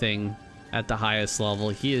anything at the highest level.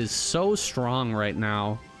 He is so strong right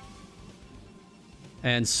now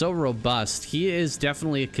and so robust. He is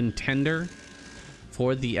definitely a contender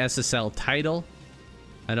for the SSL title.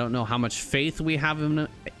 I don't know how much faith we have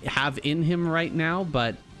in him right now,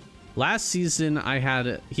 but last season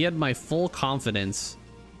he had my full confidence.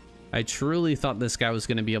 I truly thought this guy was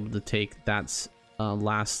going to be able to take that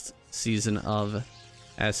last season of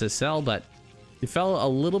SSL, but he fell a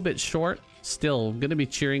little bit short. Still going to be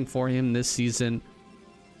cheering for him this season,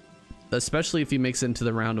 especially if he makes it into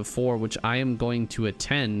the round of 4, which I am going to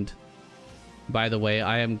attend. By the way,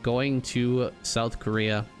 I am going to South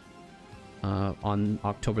Korea on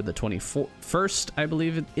October the 21st, I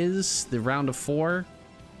believe it is, the round of 4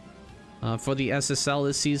 for the SSL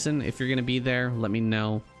this season. If you're going to be there, let me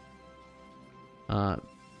know.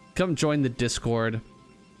 Come join the Discord.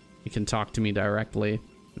 You can talk to me directly.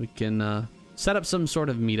 We can set up some sort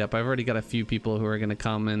of meetup. I've already got a few people who are going to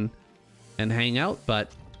come and hang out,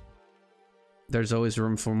 but there's always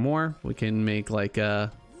room for more. We can make like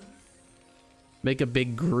a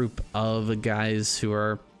big group of guys who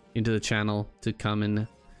are into the channel to come and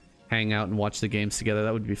hang out and watch the games together.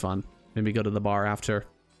 That would be fun. Maybe go to the bar after.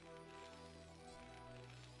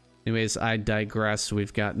 Anyways, I digress.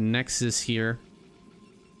 We've got Nexus here.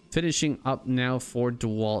 Finishing up now for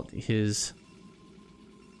Dewalt. His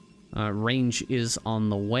range is on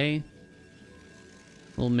the way.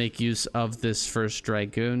 We'll make use of this first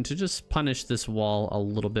Dragoon to just punish this wall a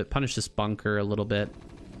little bit. Punish this bunker a little bit.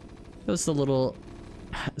 Just a little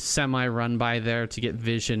semi-run by there to get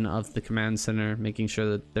vision of the command center. Making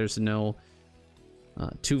sure that there's no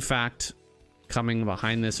two-fact coming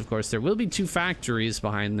behind this. Of course, there will be two factories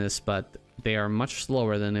behind this, but they are much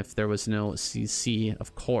slower than if there was no CC,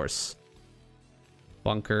 of course.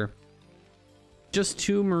 Bunker. Just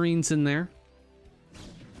 2 Marines in there.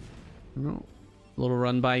 No. Little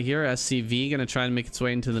run by here. SCV gonna try and make its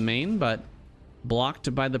way into the main, but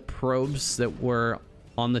blocked by the probes that were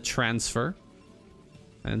on the transfer.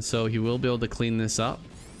 And so he will be able to clean this up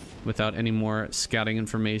without any more scouting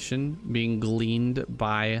information being gleaned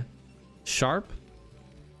by Sharp.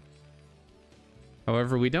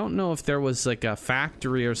 However, we don't know if there was like a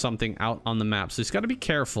factory or something out on the map, so he's got to be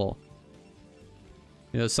careful.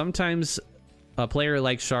 You know, sometimes a player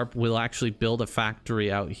like Sharp will actually build a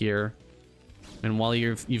factory out here, and while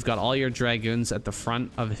you've got all your Dragoons at the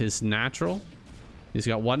front of his natural, he's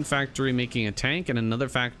got one factory making a tank and another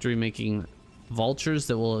factory making vultures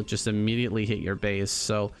that will just immediately hit your base.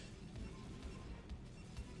 So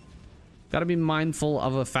gotta be mindful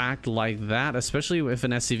of a fact like that, especially if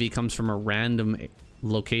an SCV comes from a random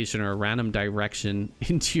location or a random direction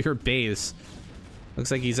into your base. Looks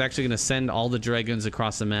like he's actually gonna send all the Dragoons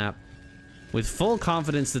across the map with full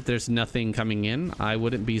confidence that there's nothing coming in. I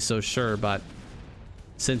wouldn't be so sure, but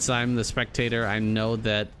since I'm the spectator, I know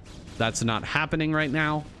that that's not happening right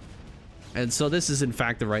now. And so this is in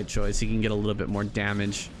fact the right choice. He can get a little bit more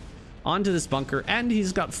damage onto this bunker, and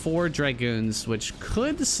he's got 4 Dragoons, which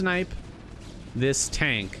could snipe this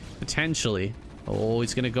tank, potentially. Oh,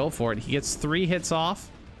 he's gonna go for it. He gets 3 hits off,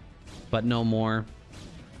 but no more.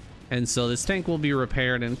 And so this tank will be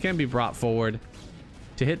repaired and can be brought forward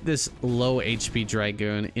to hit this low HP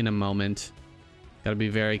Dragoon in a moment. Gotta be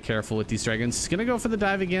very careful with these Dragoons. He's gonna go for the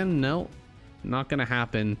dive again. No, not gonna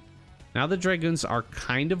happen. Now the Dragoons are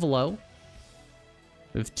kind of low.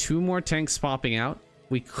 We have 2 more tanks popping out.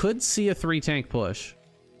 We could see a 3 tank push.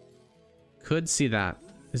 Could see that.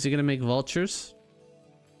 Is he gonna make vultures?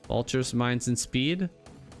 Vultures, mines, and speed.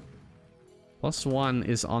 +1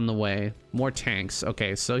 is on the way. More tanks.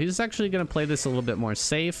 Okay, so he's actually gonna play this a little bit more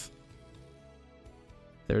safe.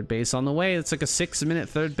 Third base on the way. It's like a 6-minute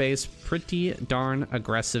third base. Pretty darn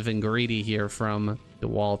aggressive and greedy here from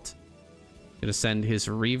Dewalt. Gonna send his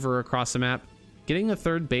Reaver across the map. Getting a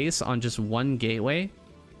third base on just 1 gateway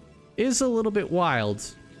is a little bit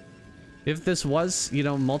wild. If this was, you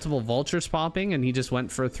know, multiple vultures popping and he just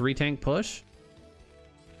went for a 3 tank push,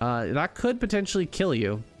 that could potentially kill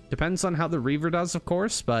you. Depends on how the Reaver does, of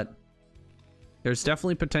course, but there's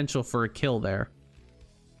definitely potential for a kill there.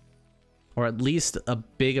 Or at least a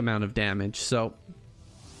big amount of damage. So,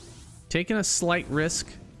 taking a slight risk.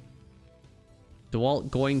 Dewalt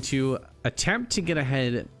going to attempt to get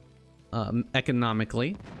ahead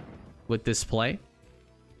economically with this play.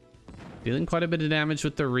 Dealing quite a bit of damage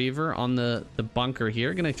with the Reaver on the bunker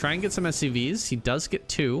here. Gonna try and get some SCVs. He does get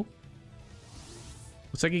 2.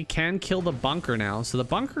 Looks like he can kill the bunker now. So the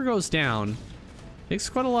bunker goes down. Takes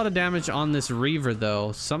quite a lot of damage on this Reaver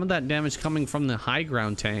though. Some of that damage coming from the high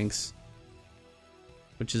ground tanks,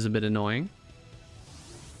 which is a bit annoying.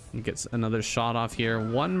 He gets another shot off here.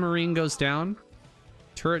 1 Marine goes down.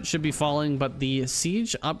 Turret should be falling, but the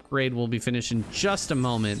siege upgrade will be finished in just a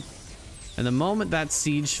moment. And the moment that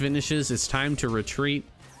siege finishes, it's time to retreat.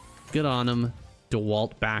 Good on him.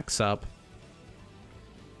 Dewalt backs up.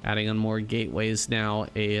 Adding on more gateways now.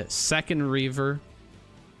 A second Reaver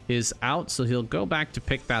is out, so he'll go back to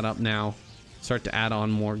pick that up now. Start to add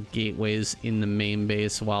on more gateways in the main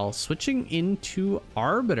base while switching into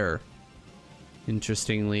Arbiter.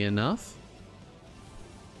 Interestingly enough.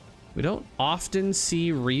 We don't often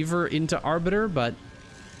see Reaver into Arbiter, but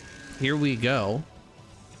here we go.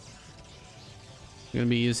 I'm going to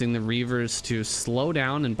be using the Reavers to slow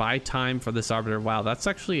down and buy time for this Arbiter. Wow, that's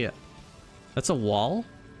actually that's a wall?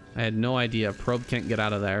 I had no idea. Probe can't get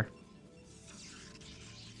out of there.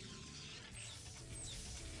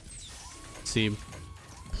 Let's see.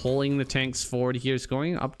 Pulling the tanks forward here. It's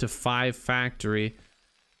going up to 5 factory.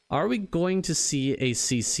 Are we going to see a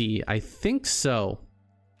CC? I think so.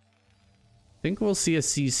 I think we'll see a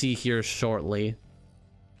CC here shortly.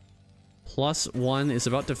 +1 is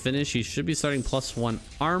about to finish. He should be starting +1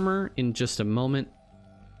 armor in just a moment.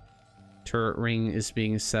 Turret ring is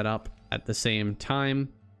being set up at the same time.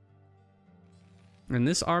 And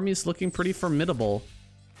this army is looking pretty formidable.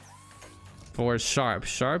 for Sharp.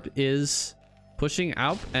 Sharp is pushing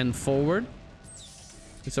up and forward.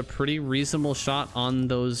 It's a pretty reasonable shot on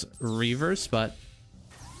those Reavers, but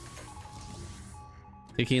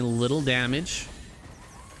taking a little damage.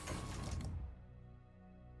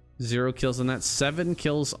 0 kills on that, 7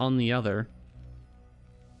 kills on the other.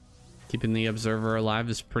 Keeping the Observer alive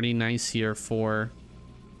is pretty nice here for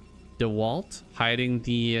Dewalt. Hiding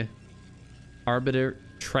the Arbiter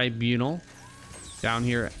Tribunal down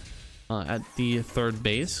here at the third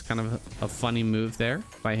base. Kind of a funny move there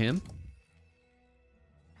by him.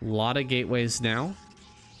 A lot of gateways now.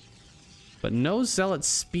 But no Zealot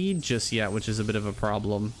speed just yet, which is a bit of a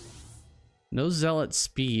problem. No Zealot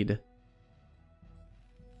speed.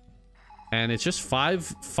 And it's just five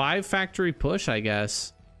factory push, I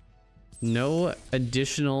guess. No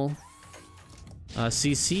additional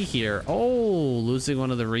CC here. Oh, losing one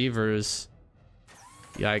of the Reavers.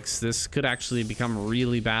 Yikes, this could actually become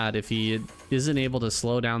really bad if he isn't able to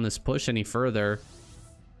slow down this push any further.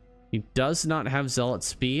 He does not have Zealot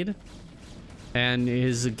speed. And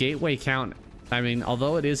his gateway count, I mean,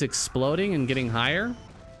 although it is exploding and getting higher,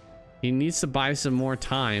 he needs to buy some more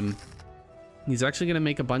time. He's actually going to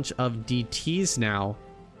make a bunch of DTs now.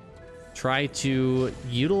 Try to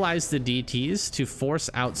utilize the DTs to force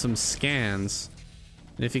out some scans.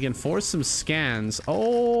 And if he can force some scans...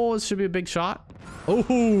 Oh, this should be a big shot.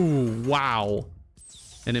 Oh, wow.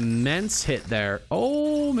 An immense hit there.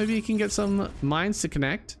 Oh, maybe he can get some mines to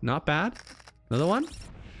connect. Not bad. Another one.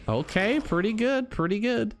 Okay, pretty good. Pretty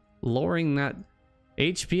good. Lowering that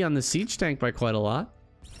HP on the siege tank by quite a lot.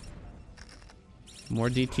 More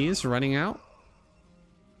DTs running out.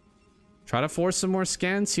 Try to force some more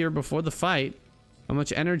scans here before the fight. How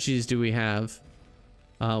much energies do we have?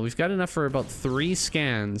 We've got enough for about 3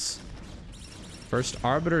 scans. First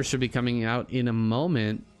Arbiter should be coming out in a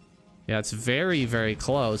moment. Yeah, it's very, very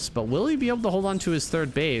close. But will he be able to hold on to his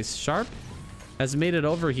third base? Sharp has made it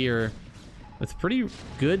over here with pretty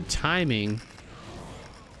good timing.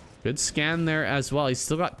 Good scan there as well. He's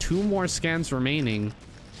still got 2 more scans remaining.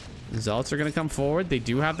 Zealots are going to come forward. They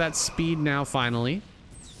do have that speed now, finally.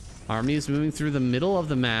 Army is moving through the middle of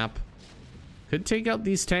the map. Could take out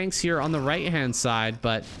these tanks here on the right-hand side,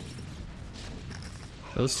 but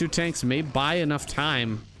those 2 tanks may buy enough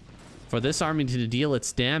time for this army to deal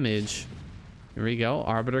its damage. Here we go.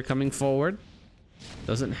 Arbiter coming forward.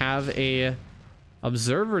 Doesn't have a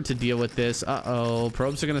observer to deal with this. Uh-oh.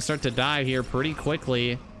 Probes are going to start to die here pretty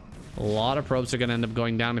quickly. A lot of probes are going to end up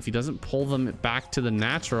going down if he doesn't pull them back to the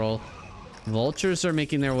natural. Vultures are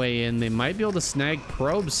making their way in. They might be able to snag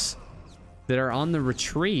probes that are on the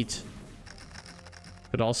retreat.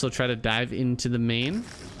 Could also try to dive into the main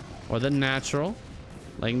or the natural.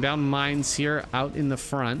 Laying down mines here out in the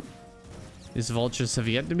front. These vultures have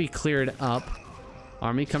yet to be cleared up.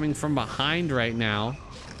 Army coming from behind right now.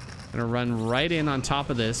 Gonna run right in on top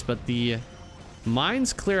of this, but the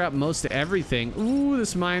mines clear up most everything. Ooh,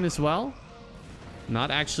 this mine as well.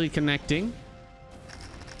 Not actually connecting.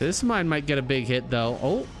 This mine might get a big hit though.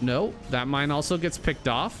 Oh, no. That mine also gets picked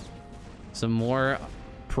off. Some more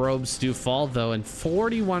probes do fall though, and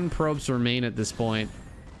 41 probes remain at this point.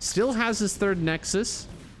 Still has his third nexus.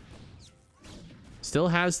 Still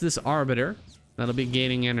has this arbiter. That'll be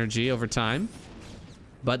gaining energy over time.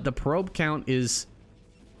 But the probe count is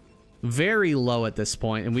very low at this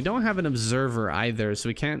point, and we don't have an observer either, so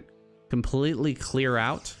we can't completely clear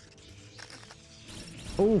out.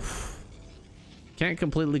 Oof. Can't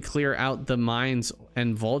completely clear out the mines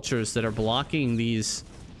and vultures that are blocking these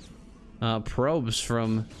probes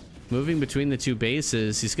from moving between the 2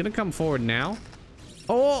 bases. He's gonna come forward now.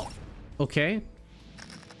 Oh, okay.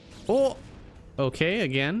 Oh, okay,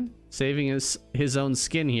 again, saving his own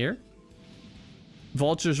skin here.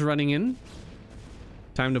 Vultures running in.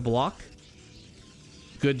 Time to block.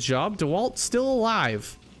 Good job. Dewalt still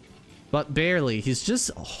alive, but barely. He's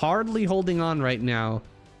just hardly holding on right now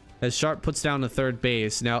as Sharp puts down a third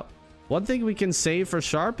base. Now, one thing we can say for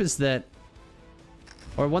Sharp is that,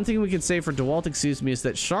 or one thing we can say for Dewalt, excuse me, is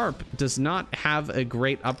that Sharp does not have a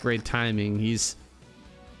great upgrade timing. He's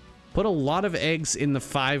put a lot of eggs in the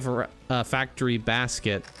 5 factory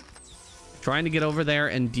basket, trying to get over there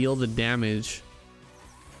and deal the damage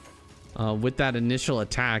with that initial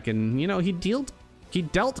attack. And, you know, he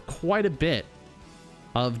dealt quite a bit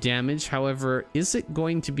of damage. However, is it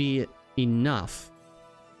going to be enough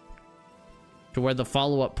to where the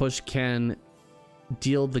follow-up push can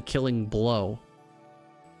deal the killing blow?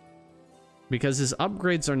 Because his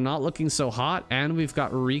upgrades are not looking so hot, and we've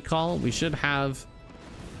got recall. We should have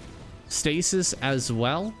stasis as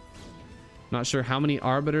well. Not sure how many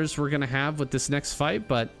arbiters we're gonna have with this next fight,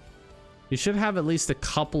 but You should have at least a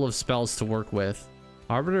couple of spells to work with.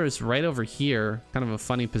 Arbiter is right over here. Kind of a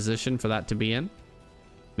funny position for that to be in.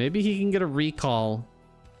 Maybe he can get a recall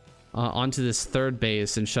onto this third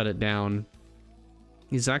base and shut it down.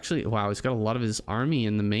 He's actually... Wow, he's got a lot of his army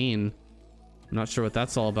in the main. I'm not sure what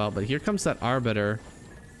that's all about, but here comes that Arbiter.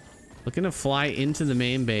 Looking to fly into the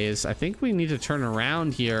main base. I think we need to turn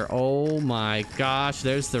around here. Oh my gosh,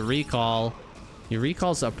 there's the recall. He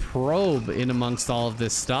recalls a probe in amongst all of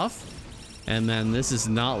this stuff. And then this is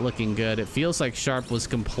not looking good. It feels like Sharp was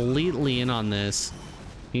completely in on this.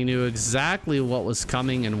 He knew exactly what was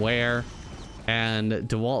coming and where. And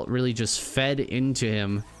Dewalt really just fed into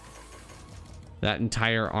him. That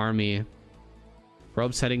entire army.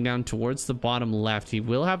 Probe's heading down towards the bottom left. He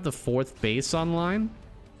will have the fourth base online.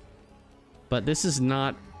 But this is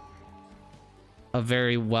not a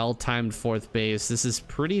very well-timed fourth base. This is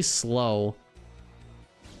pretty slow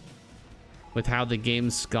with how the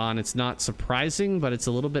game's gone. It's not surprising, but it's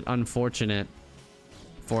a little bit unfortunate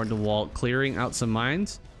for Dewalt clearing out some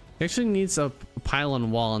mines. He actually needs a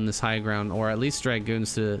pylon wall on this high ground, or at least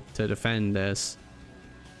dragoons to defend this.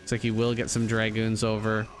 Looks like he will get some dragoons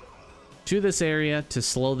over to this area to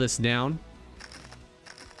slow this down.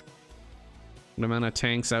 Good amount of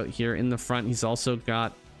tanks out here in the front. He's also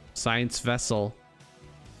got science vessel,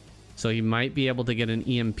 so he might be able to get an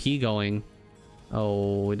EMP going.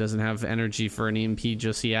 Oh, he doesn't have energy for an EMP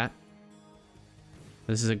just yet.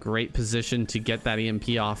 This is a great position to get that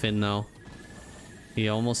EMP off in, though. He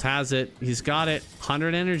almost has it. He's got it.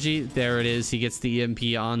 100 energy. There it is. He gets the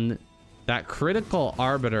EMP on that critical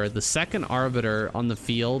Arbiter, the second Arbiter on the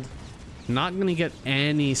field. Not going to get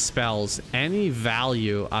any spells, any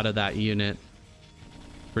value out of that unit.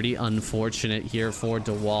 Pretty unfortunate here for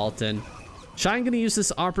Dewalt. And Shine going to use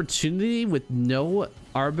this opportunity with no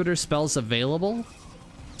Arbiter spells available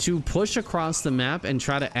to push across the map and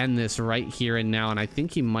try to end this right here and now. And I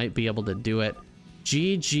think he might be able to do it.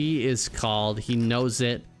 GG is called. He knows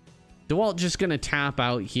it. Dewalt just going to tap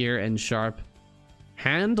out here, and Sharp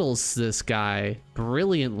handles this guy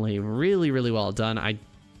brilliantly. Really, really well done. I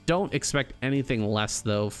don't expect anything less,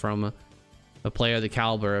 though, from a player the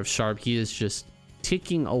caliber of Sharp. He is just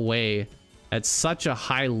ticking away at such a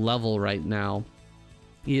high level right now.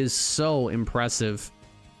 He is so impressive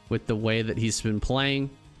with the way that he's been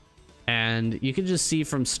playing. And you can just see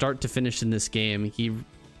from start to finish in this game, he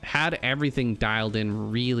had everything dialed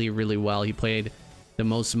in really, really well. He played the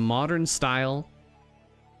most modern style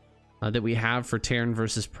that we have for Terran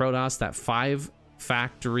versus Protoss, that 5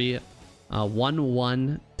 factory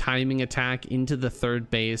 1-1 timing attack into the third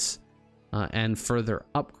base and further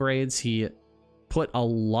upgrades. He put a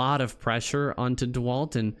lot of pressure onto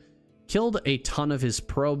Dewalt and killed a ton of his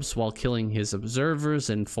probes while killing his observers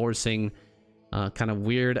and forcing kind of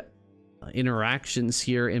weird interactions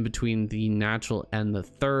here in between the natural and the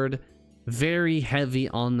third. Very heavy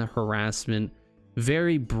on the harassment,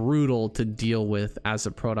 very brutal to deal with as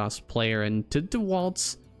a Protoss player. And to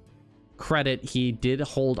Dewalt's credit, he did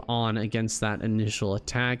hold on against that initial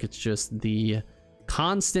attack. It's just the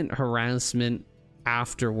constant harassment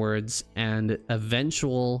afterwards and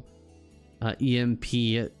eventual EMP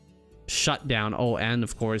shutdown. Oh, and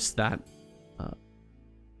of course that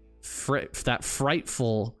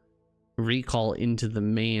frightful recall into the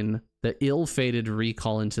main, the ill-fated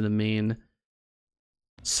recall into the main,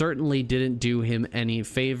 certainly didn't do him any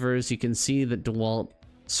favors. You can see that Dewalt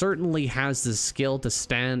certainly has the skill to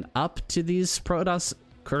stand up to these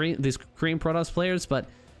Korean Protoss players, but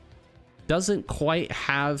doesn't quite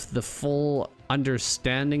have the full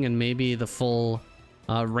understanding and maybe the full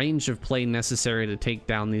range of play necessary to take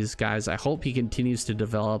down these guys. I hope he continues to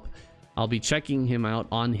develop. I'll be checking him out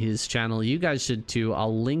on his channel. You guys should too.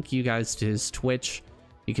 I'll link you guys to his Twitch.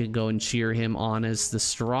 You can go and cheer him on as the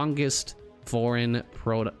strongest foreign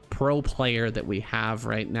pro player that we have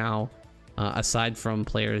right now, aside from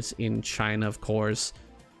players in China, of course.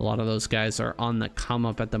 A lot of those guys are on the come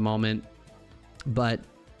up at the moment, but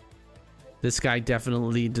this guy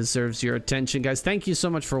definitely deserves your attention, guys. Thank you so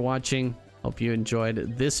much for watching. Hope you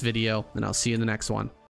enjoyed this video, and I'll see you in the next one.